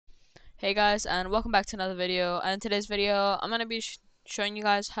Hey guys, and welcome back to another video. And in today's video, I'm gonna be showing you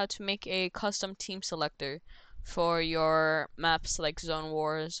guys how to make a custom team selector for your maps like Zone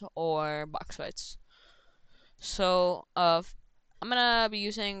Wars or box fights. So, I'm gonna be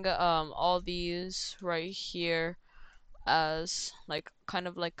using all these right here as like kind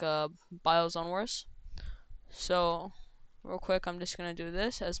of like a bio Zone Wars. So, real quick, I'm just gonna do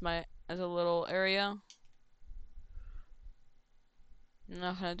this as a little area. I'm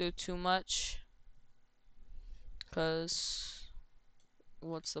not gonna do too much, cause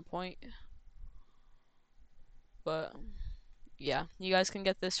what's the point? But yeah, you guys can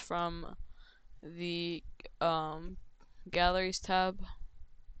get this from the galleries tab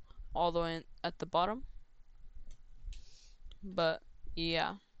all the way at the bottom. But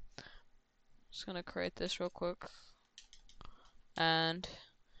yeah, just gonna create this real quick, and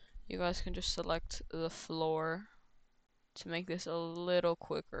you guys can just select the floor to make this a little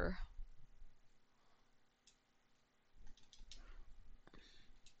quicker,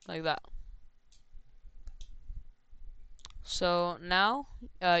 like that. So now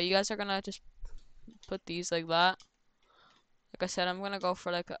you guys are gonna just put these like that. Like I said, I'm gonna go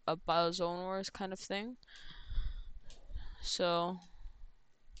for like a Biozone Wars kind of thing. So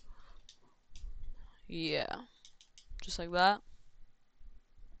yeah, just like that.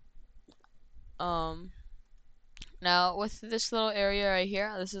 Um, Now with this little area right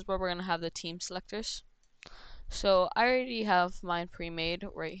here, this is where we're gonna have the team selectors. So I already have mine pre-made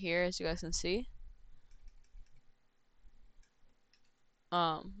right here, as you guys can see.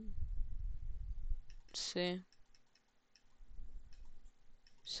 Um, see.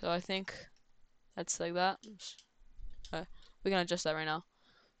 So I think that's like that. We can adjust that right now.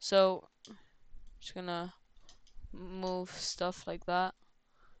 So just gonna move stuff like that.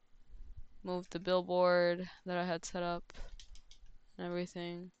 Move the billboard that I had set up and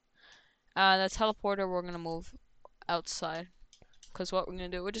everything. The teleporter we're gonna move outside, because what we're gonna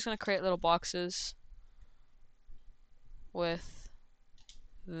do, we're just gonna create little boxes with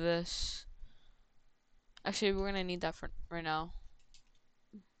this. Actually, we're gonna need that for right now.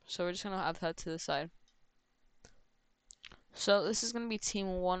 So we're just gonna add that to the side. So this is gonna be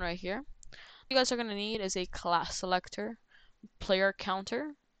team 1 right here. What you guys are gonna need is a class selector, player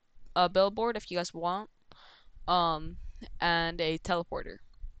counter, a billboard if you guys want, and a teleporter.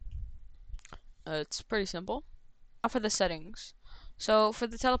 It's pretty simple. Now for the settings. So for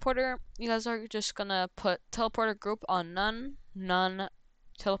the teleporter, you guys are just gonna put teleporter group on none, none,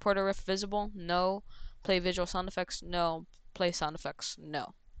 teleporter if visible, no, play visual sound effects, no, play sound effects,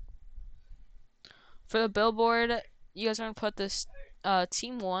 no. For the billboard, you guys are gonna put this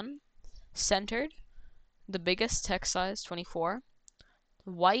team 1 centered, the biggest text size 24,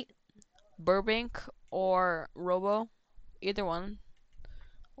 white, Burbank or Robo, either one,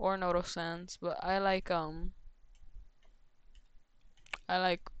 or Noto Sands, but I like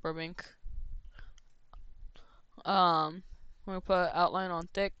Burbank. I'm gonna put outline on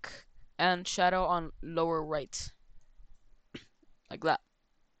thick and shadow on lower right, like that.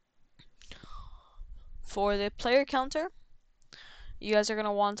 For the player counter, you guys are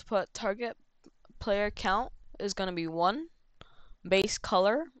gonna want to put target player count is gonna be 1. Base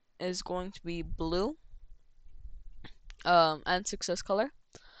color is going to be blue. And success color.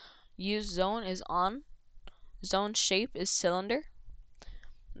 Use zone is on. Zone shape is cylinder.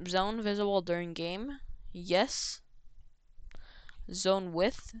 Zone visible during game. Yes. Zone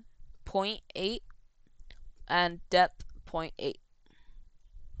width 0.8 and depth 0.8.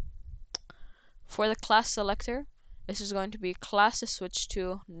 For the class selector, this is going to be class to switch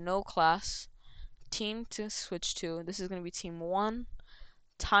to, no class, team to switch to. This is going to be team 1.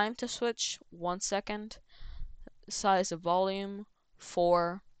 Time to switch 1 second. Size of volume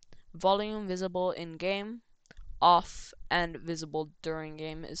 4. Volume visible in game off, and visible during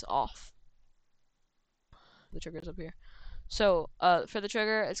game is off. The trigger's up here. So for the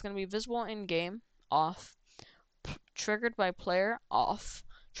trigger, it's going to be visible in game off, triggered by player off,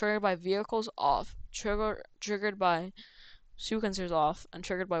 triggered by vehicles off, triggered by sequencers off, and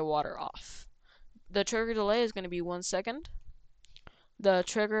triggered by water off. The trigger delay is going to be 1 second. The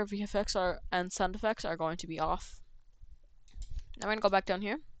trigger VFX and sound effects are going to be off. Now we're going to go back down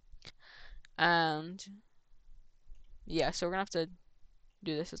here, and yeah, so we're going to have to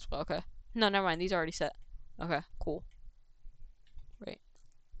do this as well. Okay. No, never mind. These are already set. Okay, cool. Right.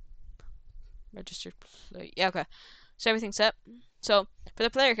 Registered play. Yeah, okay. So everything's set. So for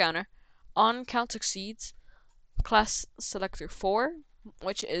the player counter, on count succeeds, class selector 4,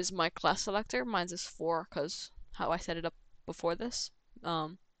 which is my class selector. Mine's is 4 because how I set it up before this,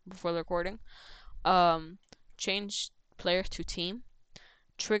 before the recording. Change player to team.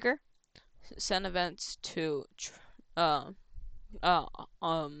 Trigger. send events to on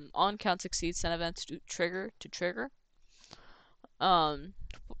count succeed, send events to trigger. Um,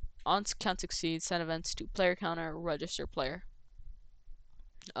 on count succeed, send events to player counter, register player.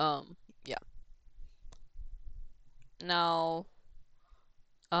 Yeah. Now,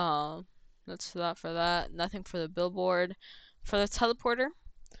 that's that for that. Nothing for the billboard. For the teleporter,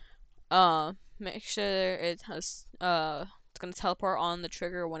 make sure it has it's gonna teleport on the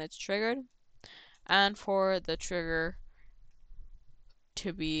trigger when it's triggered, and for the trigger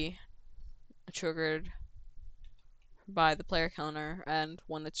to be triggered by the player counter, and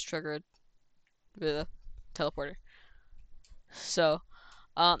when it's triggered the teleporter. So,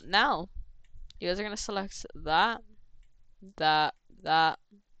 now you guys are gonna select that, that, that,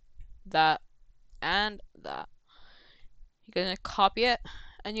 that, and that. You're gonna copy it,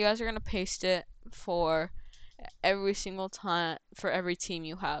 and you guys are gonna paste it for every single time for every team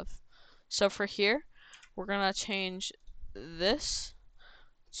you have. So for here, we're gonna change this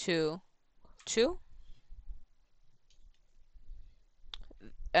to 2,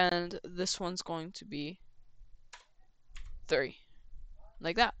 and this one's going to be 3,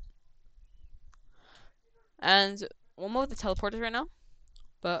 like that. And we'll move the teleporters right now,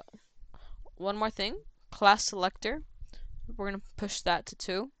 but one more thing, class selector, we're gonna push that to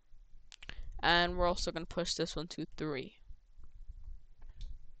 2, and we're also gonna push this one to 3.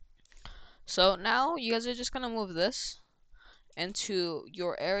 So now you guys are just gonna move this into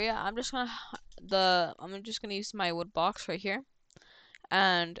your area. I'm just gonna use my wood box right here,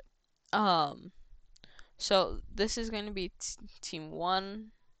 and so this is going to be team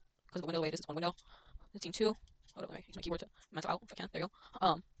 1 because the window weight is one window. Team 2. Hold on, let me use my keyboard to mental out if I can. There you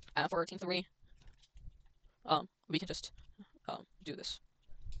go. And for team 3, we can just do this.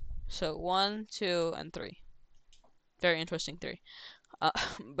 So 1, 2, and 3. Very interesting 3.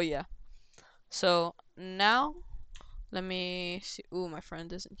 But yeah. So now let me see. Ooh, my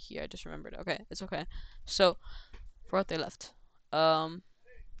friend isn't here. I just remembered. Okay, it's okay. So for what they left.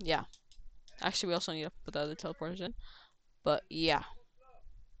 Yeah. Actually, we also need to put the other teleporters in. But yeah.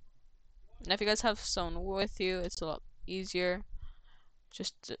 Now, if you guys have someone with you, it's a lot easier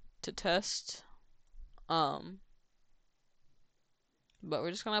just to test. But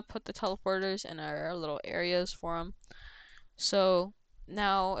we're just gonna put the teleporters in our little areas for them. So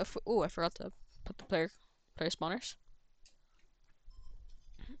now, if I forgot to put the player spawners.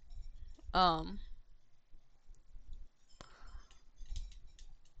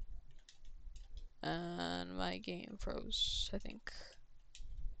 And my game froze, I think.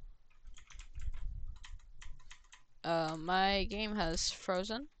 My game has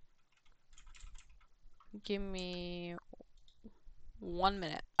frozen. Give me 1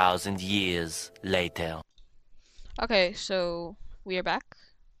 minute. 1,000 years later. Okay, so we are back,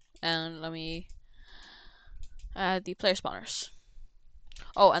 and let me add the player spawners.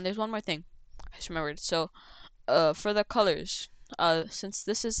 Oh, and there's one more thing I just remembered. So, for the colors, since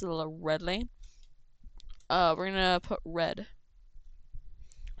this is the red lane, we're gonna put red.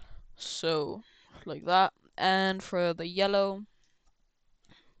 So, like that. And for the yellow,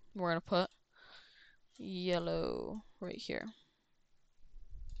 we're gonna put yellow right here.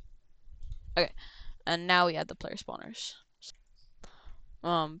 Okay, and now we add the player spawners.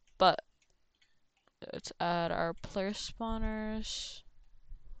 But let's add our player spawners.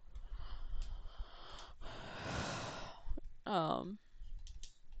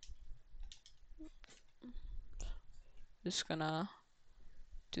 Just gonna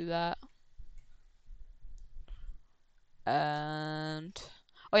do that. And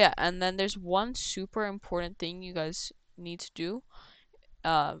oh yeah, and then there's one super important thing you guys need to do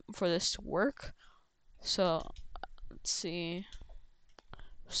for this to work. So let's see.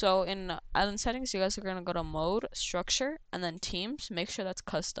 So in island settings, you guys are gonna go to mode, structure, and then teams. Make sure that's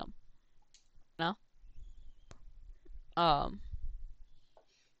custom. Now,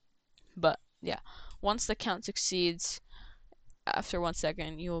 but yeah, once the count succeeds, after 1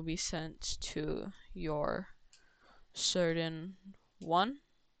 second, you will be sent to your certain one,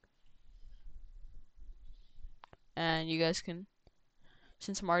 and you guys can.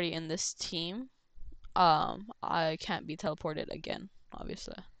 Since I'm already in this team, I can't be teleported again,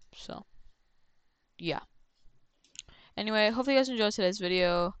 obviously. So, yeah. Anyway, hopefully you guys enjoyed today's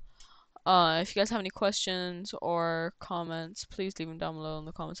video. If you guys have any questions or comments, please leave them down below in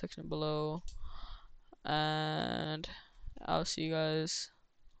the comment section below. And I'll see you guys.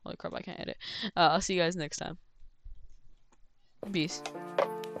 Holy crap, I can't edit. I'll see you guys next time. Peace.